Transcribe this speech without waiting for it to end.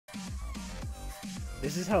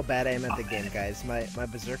This is how bad I am at the game, guys. My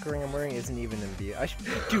berserker ring I'm wearing isn't even in view.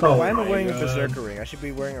 Dude, Oh why am I my wearing a God. berserker ring? I should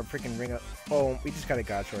be wearing a freaking ring of. Oh, we just got a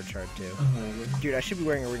god sword shard too. Dude, I should be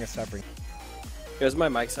wearing a ring of suffering. Is my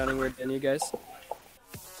mic sounding weird to you guys?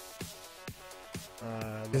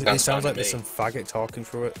 It sounds like there's some faggot talking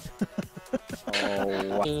through it.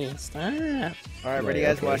 Oh, stop. Alright, ready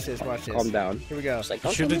guys? Watch this, watch this. Calm down. Here we go. Like,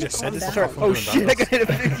 You should have just said this. Sorry. Oh shit, I got hit a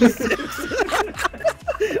 56.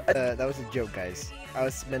 That was a joke, guys. I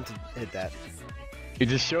was meant to hit that. You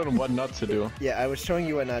just showed him what not to do. Yeah, I was showing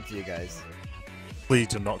you what not to do, guys. Please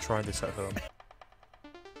do not try this at home.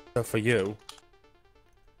 So for you,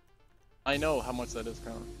 I know how much that is,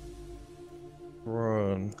 Colin.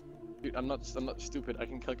 run. Dude, I'm not stupid. I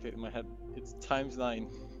can calculate in my head. It's ×9.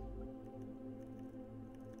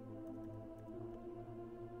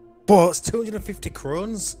 What? It's 250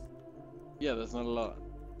 crowns? Yeah, that's not a lot.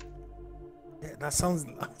 Yeah, that sounds.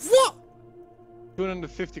 What?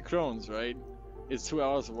 250 crowns, right? It's 2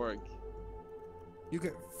 hours of work. You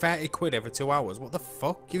get 30 quid every 2 hours. What the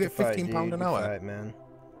fuck? You get Good fight, £15 dude. an Good hour? fight, man.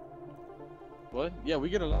 What? Yeah, we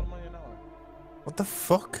get a lot of money an hour. What the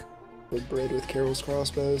fuck? Wood braid with Carol's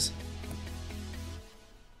crossbows.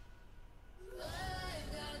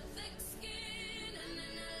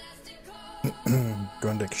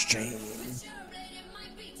 Grand exchange.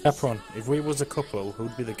 Efron, if we was a couple,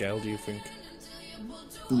 who'd be the girl, do you think?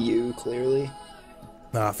 You, clearly.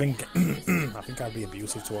 No, I think I think I'd be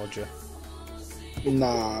abusive towards you.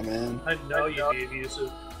 Nah, man. I know you'd be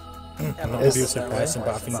abusive. I'm not an It's- abusive person,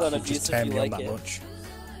 but I think It's not you'd just abusive tear if me you on like that it. much.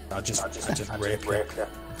 I'd just rape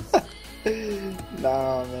you.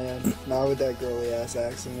 Nah, man. Not with that girly ass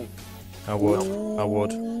accent. I would.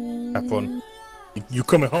 Efron, you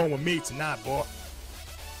coming home with me tonight, boy.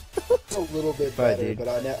 A little bit Bye, better, dude. but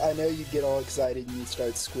I know you get all excited and you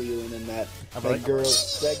start squealing and that like- girl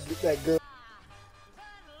that girl.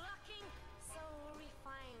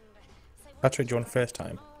 Patrick, do you want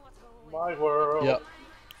FaceTime? My world. Yeah.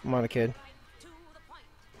 Come on, kid.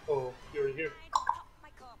 Oh, you're in here.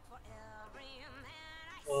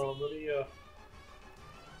 Let me,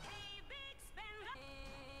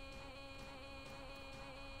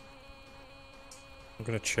 I'm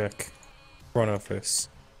gonna check. Front office.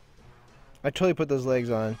 I totally put those legs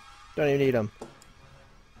on. Don't even need them.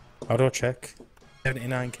 How do I check?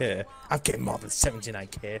 79k. I've getting more than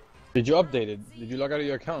 79k. Did you update it? Did you log out of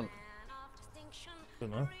your account?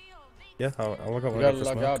 Don't know. Yeah, I'll log out You when I gotta go for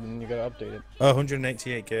log smoke. out and you gotta update it. Oh,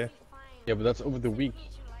 188k. Yeah, but that's over the week.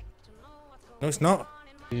 No, it's not.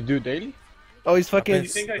 Did you do it daily? Oh, he's fucking.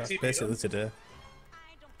 That's, think I that's TP'd basically him? today.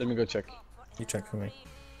 Let me go check. You check for me.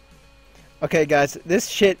 Okay, guys, this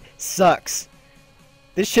shit sucks.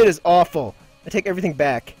 This shit is awful. I take everything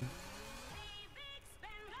back.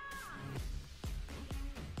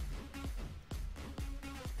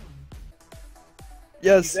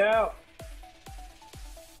 Yes. he's out.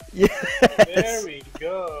 Yes. There we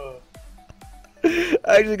go. I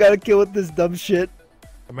actually got a kill with this dumb shit.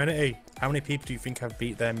 Amenity, how many people do you think have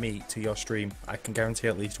beat their meat to your stream? I can guarantee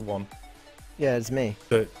at least one. Yeah, it's me.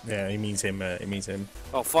 But yeah, he means him. He means him.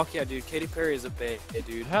 Oh fuck yeah, dude. Katy Perry is a bae,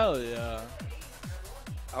 dude. Hell yeah.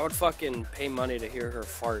 I would fucking pay money to hear her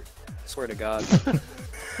fart. Swear to God.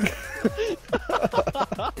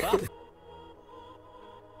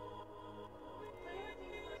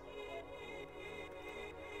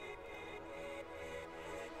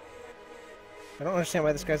 I don't understand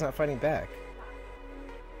why this guy's not fighting back.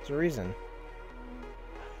 There's a reason.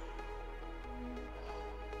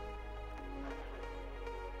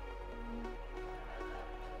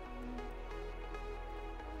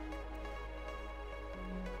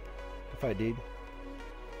 Good fight, dude.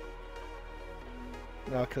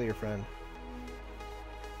 No, I'll kill your friend.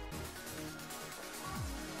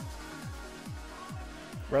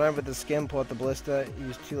 Run out with the skim, pull out the ballista.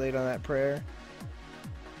 Use too late on that prayer.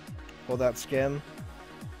 Hold out skim.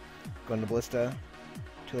 Go into ballista.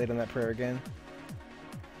 Too late on that prayer again.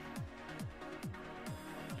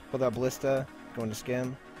 Hold out ballista. Go into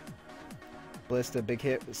skim. Ballista, big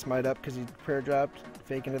hit. Smite up because he prayer dropped.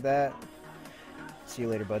 Fake into that. See you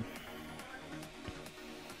later, bud.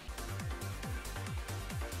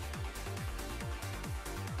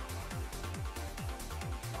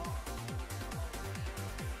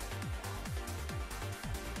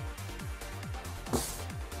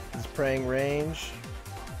 He's praying range.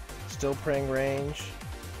 Still praying range.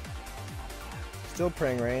 Still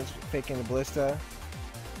praying range. Faking the ballista.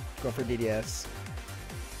 Go for DDS.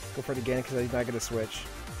 Go for it again because he's not going to switch.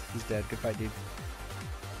 He's dead. Good fight, dude.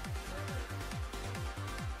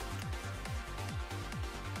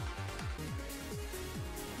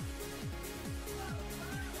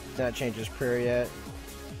 Did not change his prayer yet.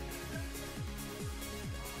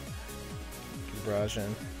 Brajan.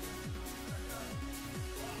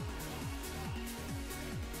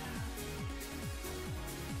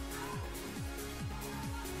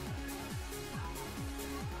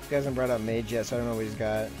 He hasn't brought up Mage yet, so I don't know what he's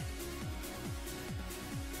got.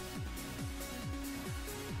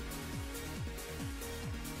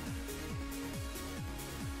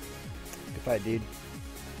 Good fight, dude.